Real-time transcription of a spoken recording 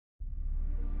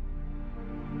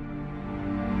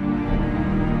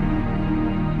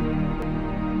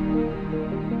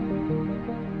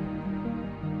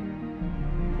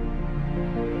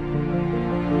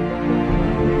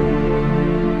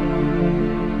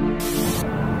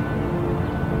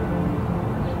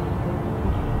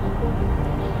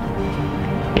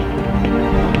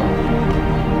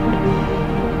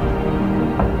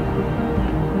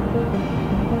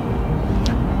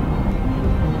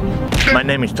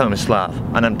name is Tomislav,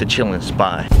 and I'm the Chilean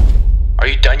spy. Are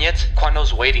you done yet?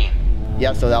 Quando's waiting.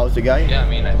 Yeah, so that was the guy? Yeah, I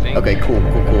mean, I think. Okay, cool.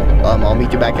 I'll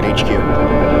meet you back at HQ.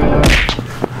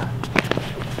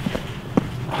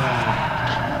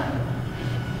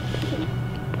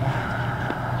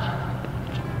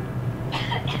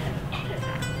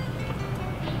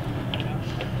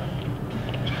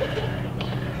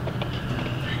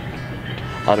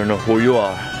 I don't know who you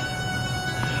are,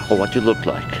 or what you look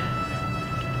like,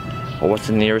 or what's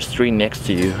the nearest street next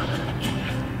to you,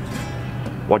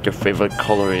 what your favorite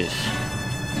color is,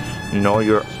 nor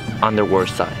your underwear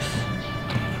size.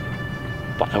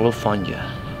 But I will find you,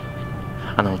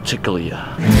 and I'll tickle you.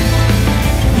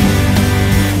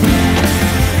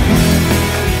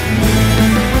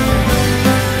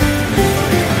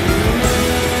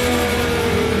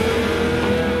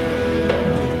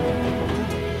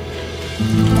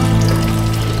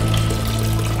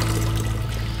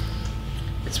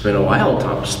 It's been a while,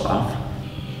 Tomislav.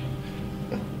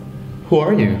 Who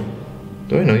are you?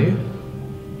 Do I know you?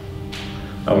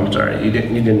 Oh, I'm sorry. You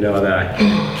didn't know that.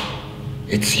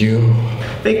 It's you.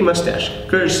 Fake mustache,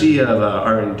 courtesy of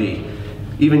R&D.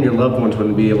 Even your loved ones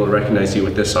wouldn't be able to recognize you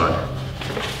with this on.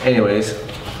 Anyways,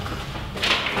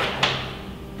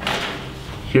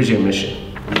 here's your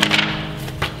mission.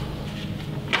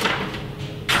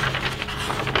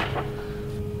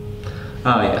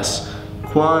 Ah, yes.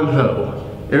 Quan Ho.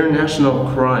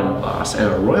 International crime boss and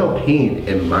a royal pain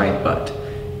in my butt.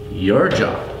 Your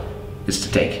job is to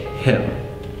take him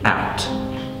out.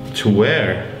 To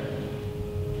where?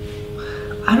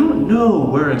 I don't know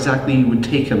where exactly you would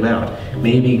take him out.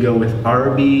 Maybe go with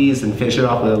Arby's and finish it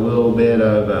off with a little bit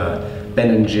of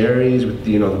Ben and Jerry's with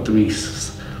the 3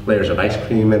 layers of ice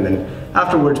cream, and then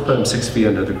afterwards put him 6 feet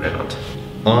under the ground.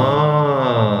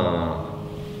 Ah,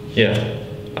 yeah,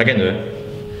 I can do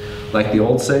it. Like the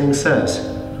old saying says,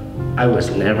 I was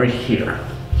never here.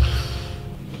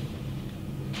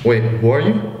 Wait, who are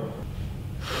you?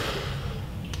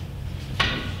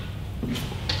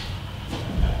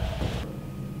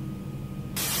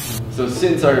 So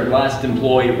since our last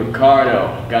employee,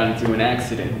 Ricardo, got into an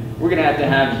accident, we're gonna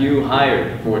have you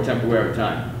hired for a temporary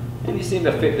time. And you seem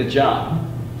to fit the job.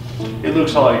 It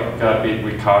looks like I beat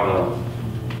Ricardo.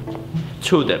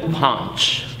 To the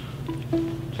punch.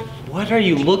 What are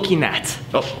you looking at?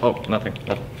 Oh, nothing.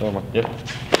 Never mind. Yep.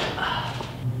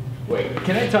 Wait,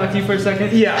 can I talk to you for a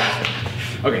second? Yeah,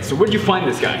 Okay, so where'd you find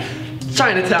this guy?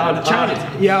 Chinatown.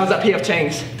 Yeah, I was at P.F.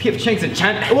 Chang's. P.F. Chang's in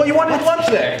China. Well, you wanted lunch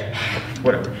there.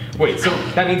 Whatever. Wait, so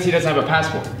that means he doesn't have a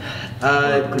passport?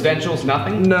 Credentials,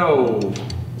 nothing? No.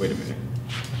 Wait a minute.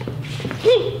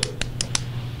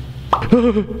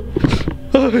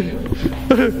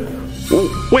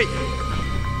 Wait!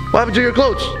 What happened to your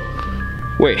clothes?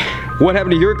 Wait, what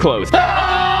happened to your clothes?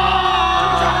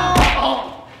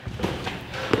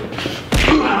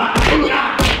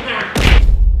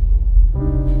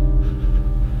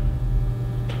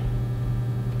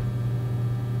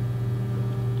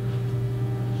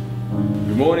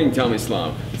 Good morning,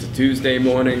 Tomislav. It's a Tuesday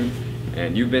morning,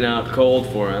 and you've been out cold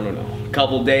for, I don't know, a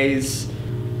couple days.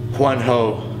 Juan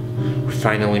Ho, we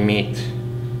finally meet.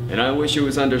 And I wish it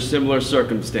was under similar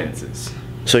circumstances.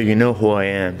 So you know who I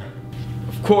am.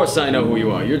 Of course I know who you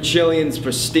are. You're Chilean's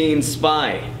pristine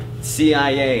spy.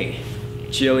 CIA.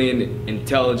 Chilean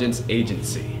Intelligence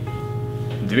Agency.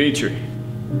 Dmitri,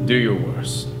 do your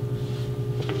worst.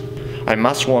 I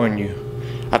must warn you,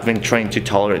 I've been trained to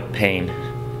tolerate pain.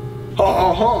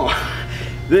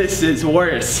 This is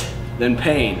worse than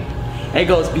pain. It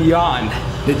goes beyond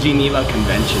the Geneva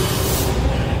Convention.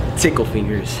 Tickle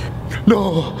fingers.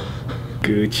 No!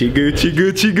 Gucci, Gucci,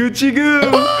 Gucci, Gucci, Goo!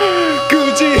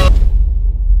 Gucci!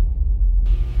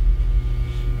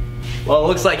 Well, it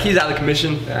looks like he's out of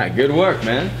commission. Ah, good work,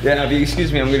 man. Yeah, if you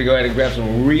excuse me, I'm gonna go ahead and grab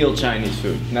some real Chinese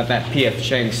food, not that P.F.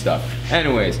 Chang stuff.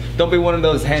 Anyways, don't be one of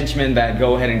those henchmen that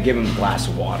go ahead and give him a glass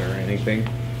of water or anything.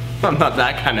 I'm not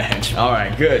that kind of henchman. All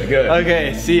right, good, good.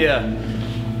 Okay, see ya.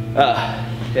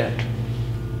 Yeah.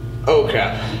 Oh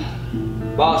crap.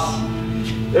 Boss,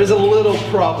 there's a little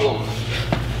problem.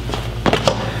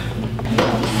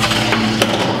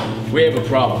 We have a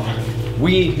problem.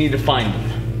 We need to find him.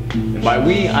 And by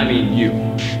we, I mean you.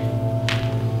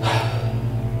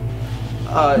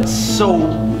 So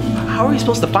how are we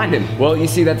supposed to find him? Well, you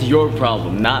see, that's your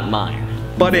problem, not mine.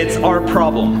 But it's our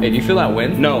problem. Hey, do you feel that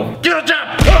wind? No. Get a job!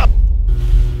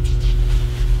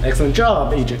 Excellent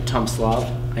job, Agent Tomislav.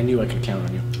 I knew I could count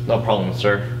on you. No problem,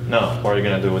 sir. No, what are you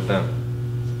gonna do with them?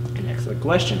 An excellent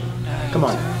question. Come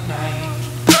on.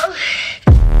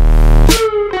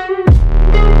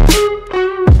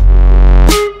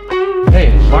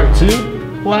 Hey, Mark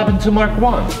 2? What happened to Mark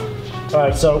 1?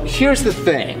 Alright, so here's the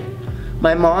thing.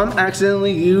 My mom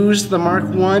accidentally used the Mark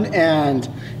I and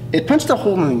it punched a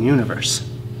hole in the universe.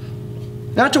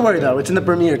 Not to worry though, it's in the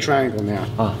Bermuda Triangle now.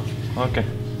 Oh, okay.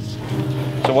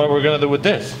 So what are we gonna do with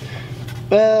this?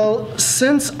 Well,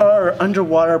 since our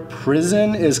underwater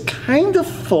prison is kind of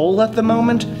full at the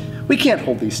moment, we can't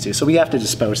hold these two, so we have to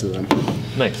dispose of them.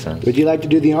 Makes sense. Would you like to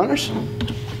do the honors?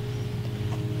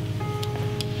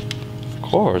 Of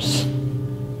course.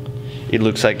 It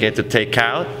looks like I get to take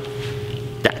out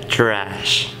that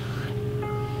trash.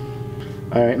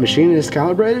 Alright, machine is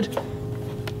calibrated.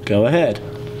 Go ahead.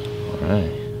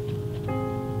 Alright.